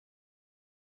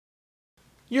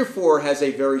Year 4 has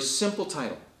a very simple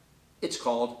title. It's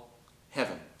called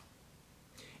Heaven.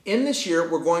 In this year,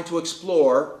 we're going to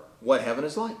explore what heaven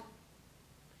is like.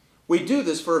 We do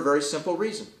this for a very simple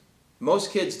reason.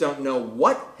 Most kids don't know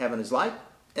what heaven is like,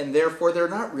 and therefore they're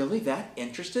not really that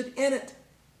interested in it.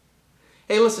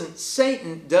 Hey, listen,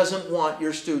 Satan doesn't want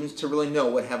your students to really know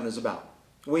what heaven is about.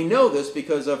 We know this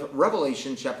because of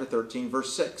Revelation chapter 13,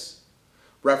 verse 6.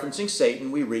 Referencing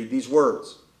Satan, we read these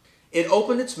words. It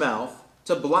opened its mouth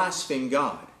to blaspheme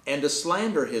God and to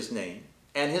slander his name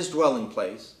and his dwelling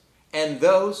place and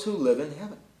those who live in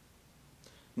heaven.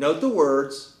 Note the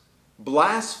words,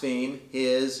 blaspheme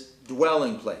his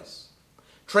dwelling place.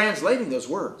 Translating those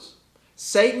words,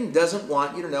 Satan doesn't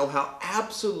want you to know how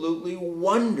absolutely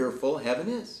wonderful heaven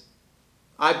is.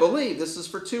 I believe this is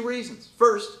for two reasons.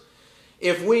 First,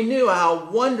 if we knew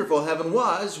how wonderful heaven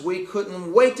was, we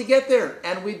couldn't wait to get there,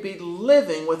 and we'd be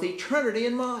living with eternity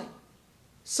in mind.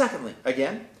 Secondly,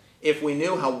 again, if we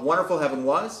knew how wonderful heaven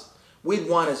was, we'd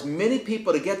want as many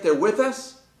people to get there with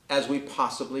us as we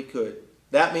possibly could.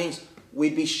 That means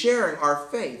we'd be sharing our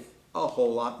faith a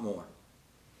whole lot more.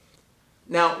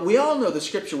 Now, we all know the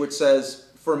scripture which says,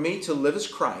 for me to live is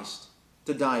Christ,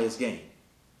 to die is gain.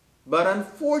 But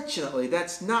unfortunately,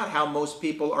 that's not how most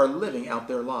people are living out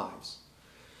their lives.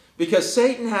 Because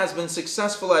Satan has been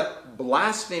successful at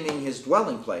blaspheming his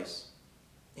dwelling place,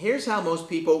 here's how most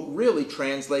people really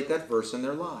translate that verse in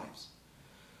their lives.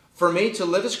 For me to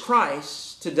live is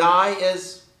Christ, to die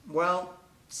is, well,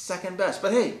 second best.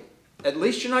 But hey, at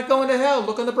least you're not going to hell.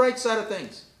 Look on the bright side of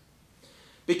things.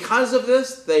 Because of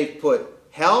this, they've put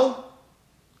hell,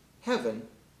 heaven,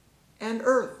 and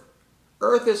earth.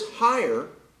 Earth is higher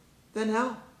than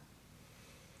hell.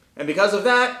 And because of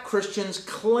that, Christians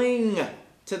cling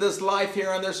to this life here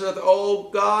on this earth. Oh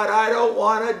God, I don't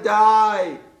want to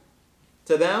die.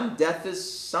 To them, death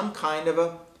is some kind of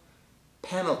a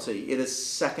penalty. It is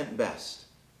second best.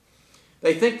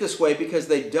 They think this way because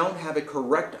they don't have a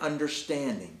correct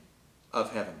understanding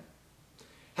of heaven.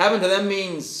 Heaven to them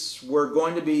means we're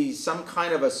going to be some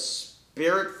kind of a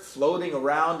spirit floating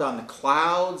around on the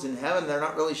clouds in heaven. They're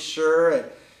not really sure.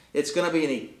 It's going to be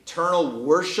an eternal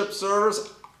worship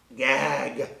service.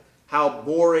 Gag. How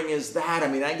boring is that? I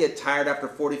mean, I get tired after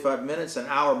 45 minutes, an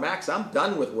hour max. I'm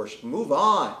done with worship. Move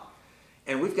on.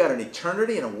 And we've got an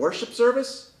eternity and a worship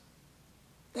service?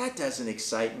 That doesn't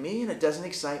excite me, and it doesn't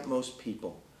excite most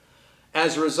people.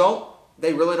 As a result,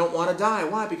 they really don't want to die.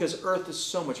 Why? Because earth is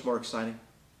so much more exciting.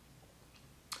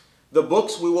 The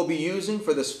books we will be using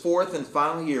for this fourth and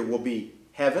final year will be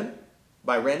Heaven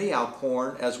by Randy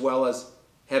Alcorn, as well as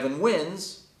Heaven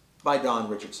Wins by Don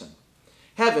Richardson.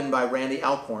 Heaven by Randy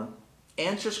Alcorn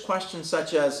answers questions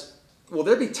such as, will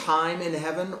there be time in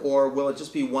heaven, or will it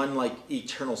just be one like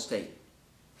eternal state?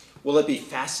 Will it be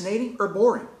fascinating or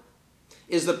boring?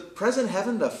 Is the present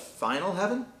heaven the final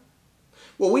heaven?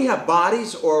 Will we have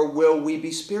bodies, or will we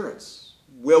be spirits?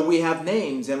 Will we have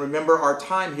names and remember our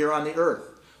time here on the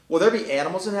earth? Will there be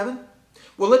animals in heaven?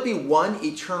 Will it be one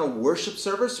eternal worship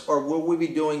service, or will we be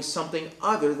doing something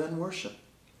other than worship?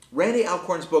 Randy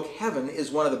Alcorn's book, Heaven, is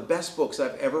one of the best books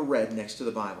I've ever read next to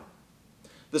the Bible.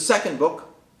 The second book,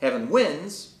 Heaven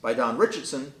Wins, by Don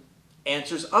Richardson,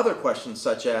 answers other questions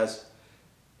such as,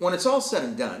 when it's all said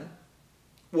and done,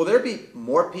 will there be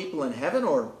more people in heaven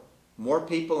or more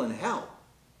people in hell?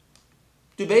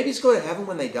 Do babies go to heaven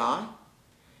when they die?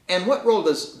 And what role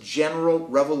does general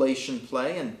revelation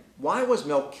play? And why was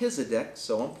Melchizedek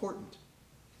so important?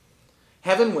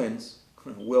 Heaven Wins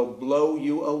will blow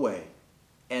you away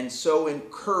and so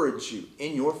encourage you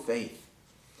in your faith.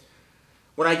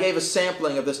 When I gave a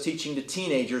sampling of this teaching to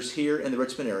teenagers here in the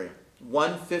Richmond area,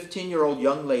 one 15-year-old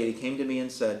young lady came to me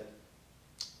and said,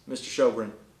 Mr.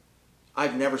 Sjogren,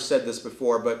 I've never said this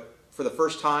before, but for the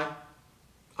first time,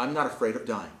 I'm not afraid of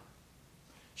dying.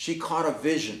 She caught a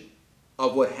vision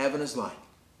of what heaven is like,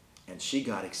 and she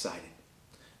got excited.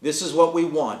 This is what we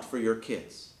want for your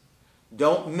kids.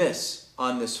 Don't miss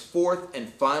on this fourth and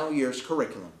final year's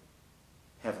curriculum,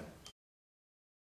 Heaven.